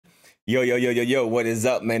Yo, what is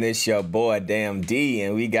up, man? It's your boy, Damn D,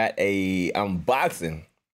 and we got a unboxing,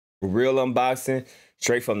 real unboxing,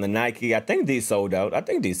 straight from the Nike. I think these sold out.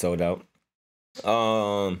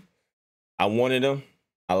 I wanted them,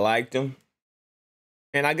 I liked them,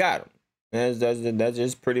 and I got them. That's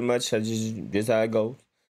just pretty much just how it goes.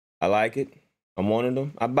 I like it, I wanted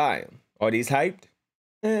them, I buy them. Are these hyped?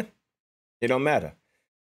 It don't matter.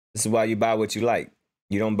 This is why you buy what you like.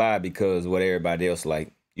 You don't buy because what everybody else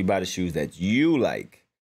like. You buy the shoes that you like.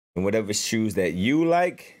 And whatever shoes that you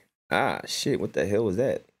like, shit, what the hell was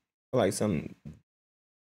that? I like something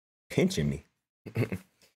pinching me.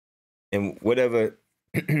 And whatever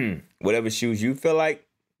shoes you feel like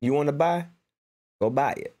you want to buy, go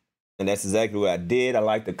buy it. And that's exactly what I did. I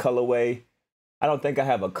like the colorway. I don't think I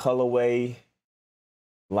have a colorway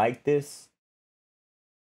like this.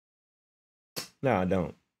 No, I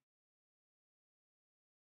don't.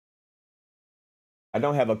 I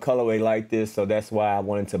don't have a colorway like this, so that's why I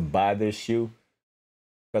wanted to buy this shoe,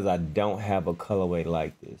 because I don't have a colorway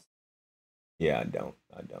like this. Yeah, I don't.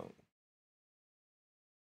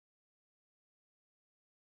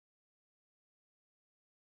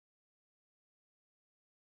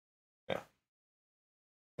 Yeah.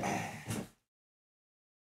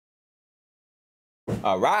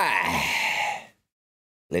 All right.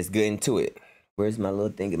 Let's get into it. Where's my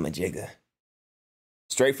little thing in my jigger?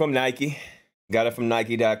 Straight from Nike. Got it from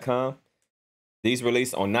Nike.com. These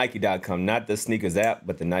released on Nike.com, not the sneakers app,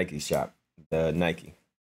 but the Nike shop. The Nike.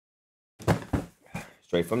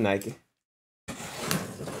 Straight from Nike.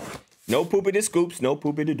 No poopy to scoops, no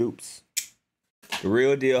poopy to dupes. The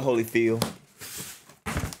real deal, Holyfield.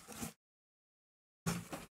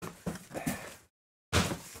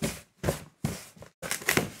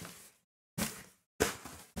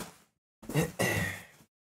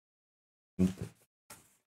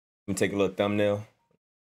 Let me take a little thumbnail.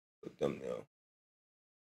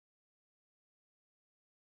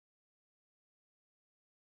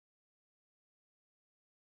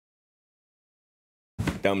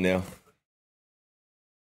 Thumbnail.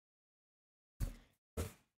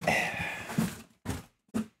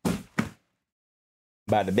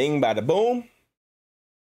 Bada bing, bada boom.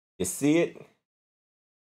 You see it.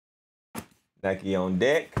 Nike on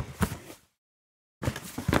deck.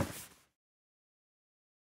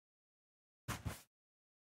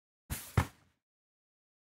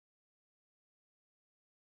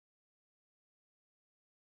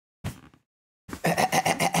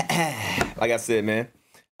 Like I said, man,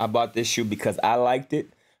 I bought this shoe because I liked it.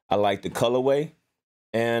 I like the colorway,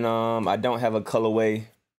 and I don't have a colorway.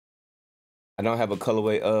 I don't have a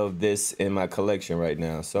colorway of this in my collection right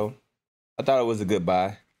now, so I thought it was a good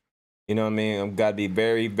buy. You know what I mean? I've got to be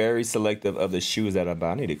very, very selective of the shoes that I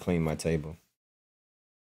buy. I need to clean my table.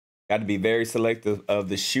 Got to be very selective of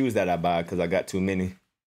the shoes that I buy because I got too many.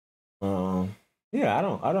 Yeah, I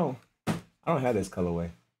don't have this colorway.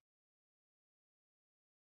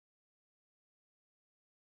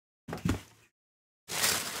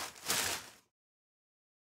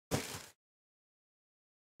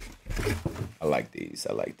 I like these.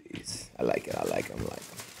 I like it. I like them.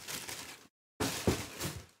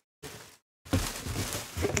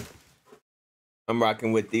 I'm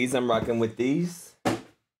rocking with these.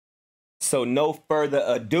 So no further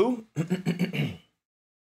ado.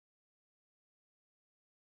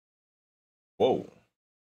 Whoa.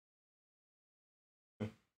 Let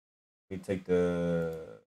me take the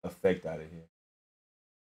effect out of here.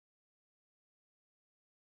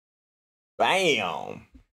 Bam.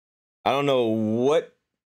 I don't know what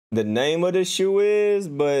the name of the shoe is,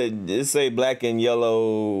 but it say black and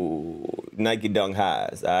yellow Nike Dunk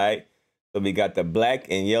Highs, all right? So we got the black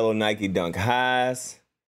and yellow Nike Dunk Highs.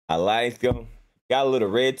 I like them. Got a little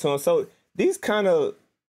red to them. So these kind of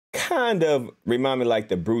remind me like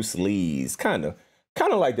the Bruce Lees. Kind of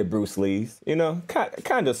like the Bruce Lees, you know?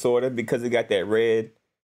 Kind of, sort of, because it got that red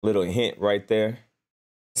little hint right there.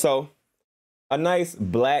 So a nice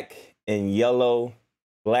black and yellow,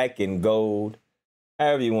 black and gold,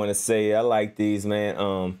 however you want to say it. I like these,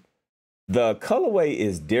 man. The colorway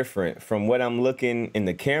is different from what I'm looking in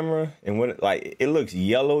the camera, and what it looks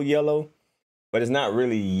yellow, but it's not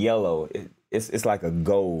really yellow. It's like a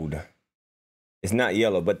gold. It's not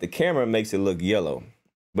yellow, but the camera makes it look yellow,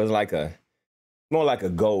 but it's like more like a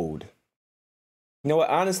gold. You know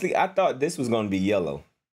what? Honestly, I thought this was going to be yellow.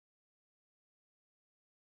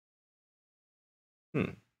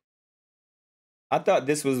 I thought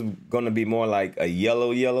this was going to be more like a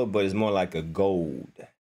yellow, but it's more like a gold.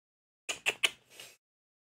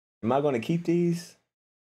 Am I going to keep these?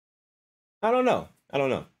 I don't know.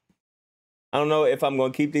 I don't know if I'm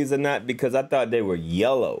gonna keep these or not because I thought they were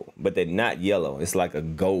yellow, but they're not yellow. It's like a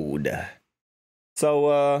gold.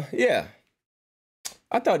 So yeah,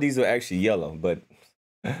 I thought these were actually yellow, but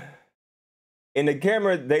in the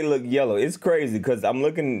camera they look yellow. It's crazy because I'm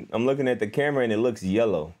looking at the camera and it looks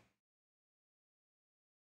yellow,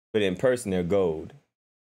 but in person they're gold.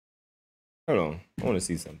 Hold on, I want to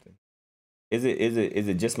see something. Is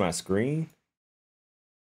it just my screen?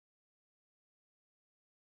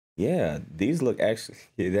 Yeah, these look actually.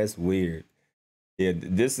 Yeah, that's weird. Yeah,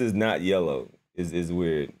 this is not yellow. Is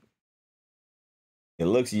weird. It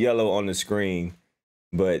looks yellow on the screen,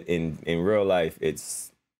 but in real life,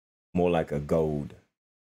 it's more like a gold.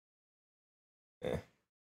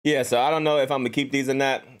 Yeah, so I don't know if I'm gonna keep these or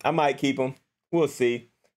not. I might keep them. We'll see.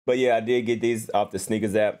 But yeah, I did get these off the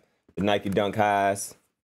sneakers app, the Nike Dunk Highs.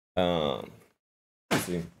 Let's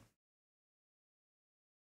see.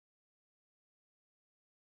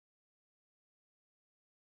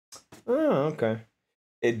 Oh, okay.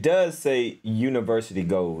 It does say University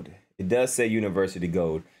Gold. It does say University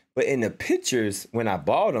Gold. But in the pictures, when I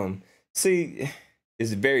bought them, see,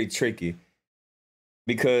 it's very tricky.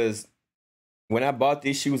 Because when I bought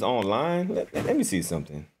these shoes online, let me see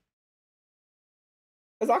something.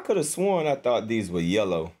 Because I could have sworn I thought these were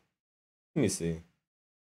yellow. Let me see.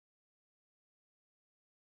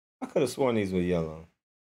 I could have sworn these were yellow.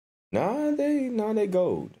 Nah, they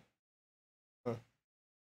gold. Huh.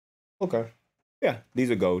 Okay. Yeah, these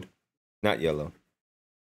are gold, not yellow.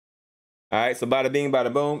 All right, so bada bing,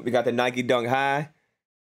 bada boom. We got the Nike Dunk High,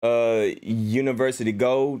 University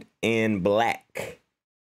Gold, and black.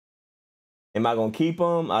 Am I gonna keep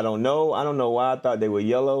them? I don't know. I don't know why I thought they were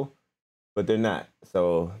yellow, but they're not.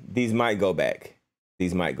 So these might go back.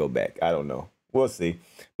 These might go back. I don't know. We'll see.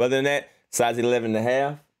 But other than that, size 11 and a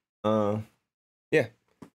half. Yeah.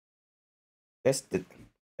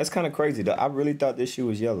 That's kind of crazy though. I really thought this shoe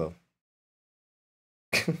was yellow.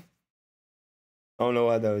 I don't know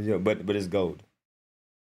why that was yellow, but it's gold.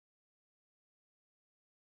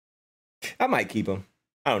 I might keep them.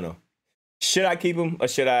 I don't know. Should I keep them or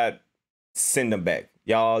should I send them back?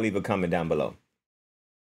 Y'all leave a comment down below.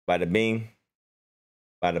 Bada bing,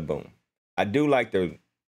 bada boom. I do like the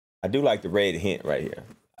red hint right here.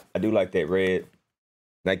 I do like that red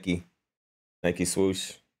Nike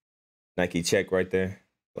swoosh, Nike check right there.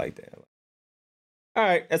 Like that. All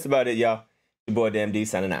right, that's about it, y'all. Your boy DMD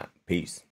signing out. Peace.